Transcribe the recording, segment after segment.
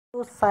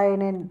to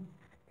sign in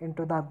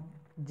into the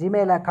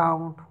Gmail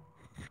account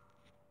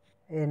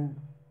in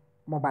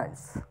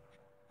mobiles.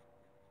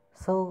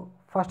 So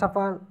first of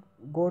all,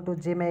 go to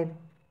Gmail.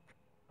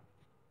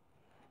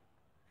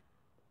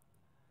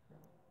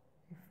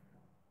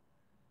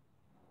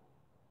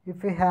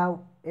 If you have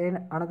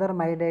another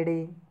mail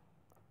ID,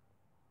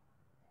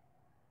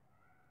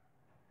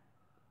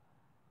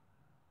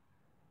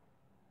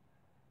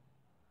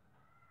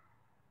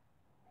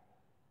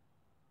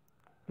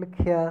 click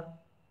here,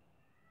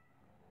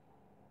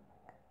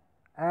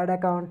 add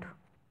account,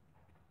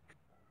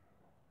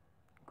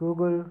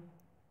 Google,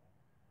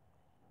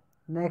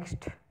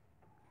 next,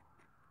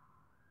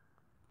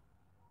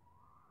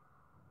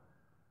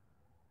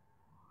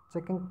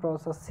 checking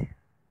process,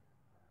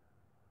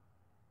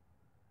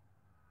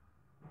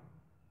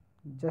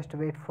 just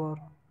wait for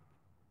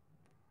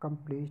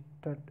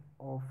completed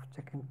of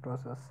checking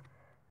process,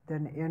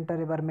 then enter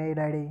your mail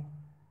ID.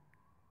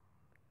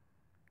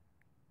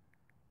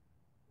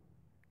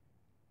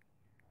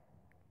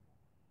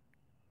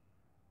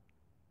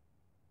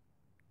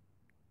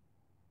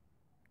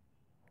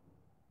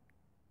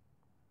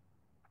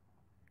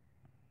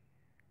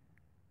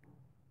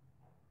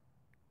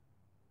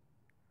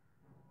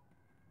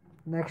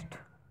 Next,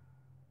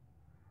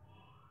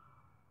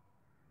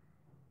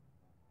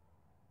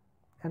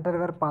 enter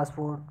your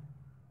password.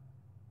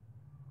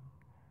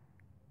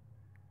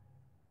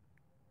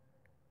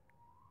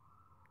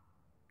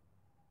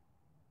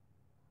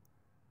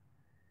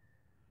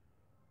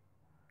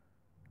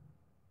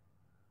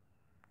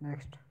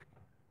 Next,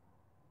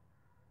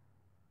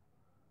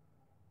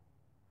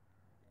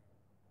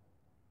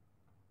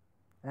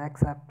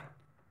 accept.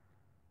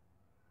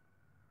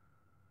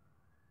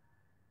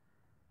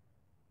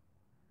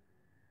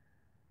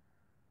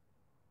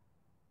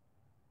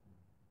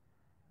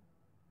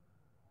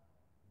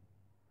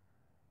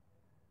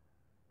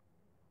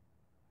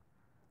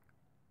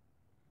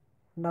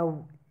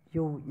 Now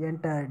you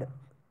entered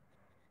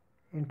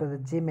into the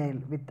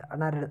Gmail with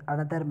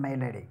another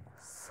mail ID.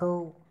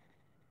 So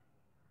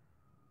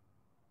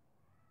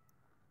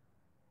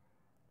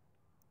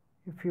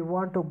if you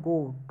want to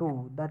go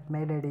to that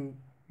mail ID,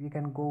 you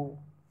can go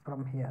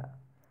from here.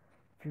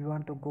 If you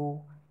want to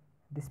go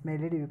this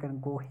mail ID, you can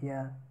go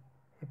here.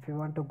 If you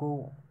want to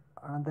go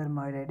another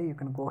mail ID, you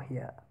can go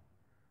here.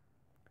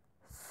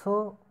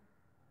 So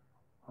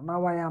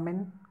now I am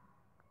in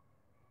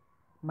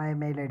my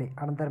mail ID,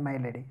 another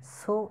mail ID.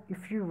 So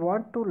if you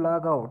want to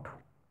log out,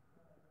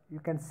 you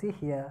can see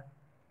here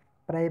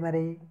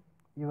primary,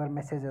 your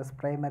messages,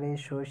 primary,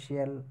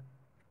 social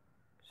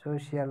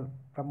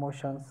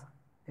promotions,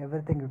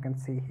 everything you can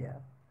see here.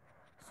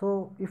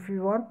 So if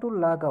you want to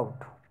log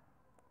out,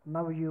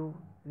 now you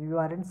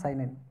are in sign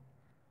in,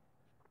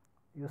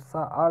 you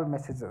saw all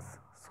messages.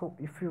 So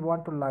if you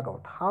want to log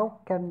out,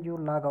 how can you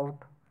log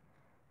out?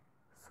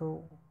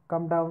 So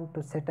come down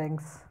to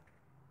settings,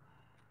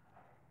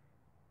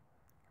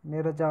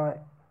 Niraja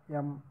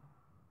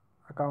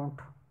account,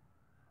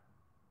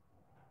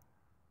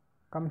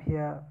 come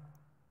here,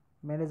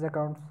 manage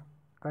accounts,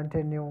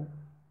 continue,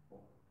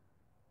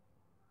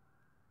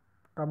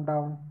 come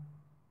down,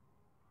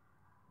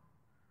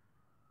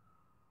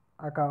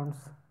 accounts,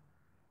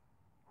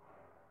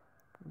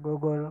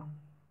 Google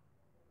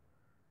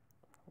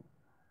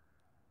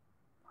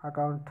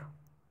account,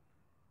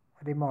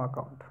 remove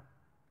account,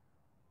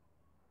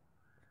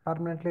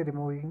 permanently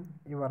removing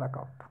your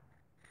account.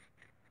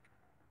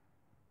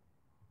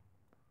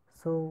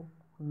 So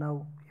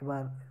now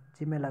your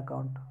Gmail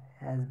account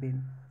has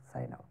been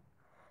signed out.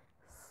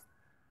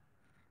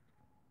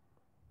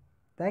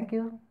 Thank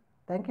you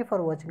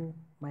for watching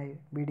my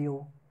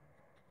video.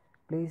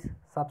 Please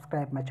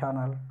subscribe my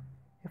channel.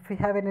 If you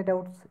have any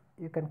doubts,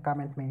 you can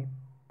comment me.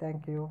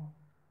 Thank you.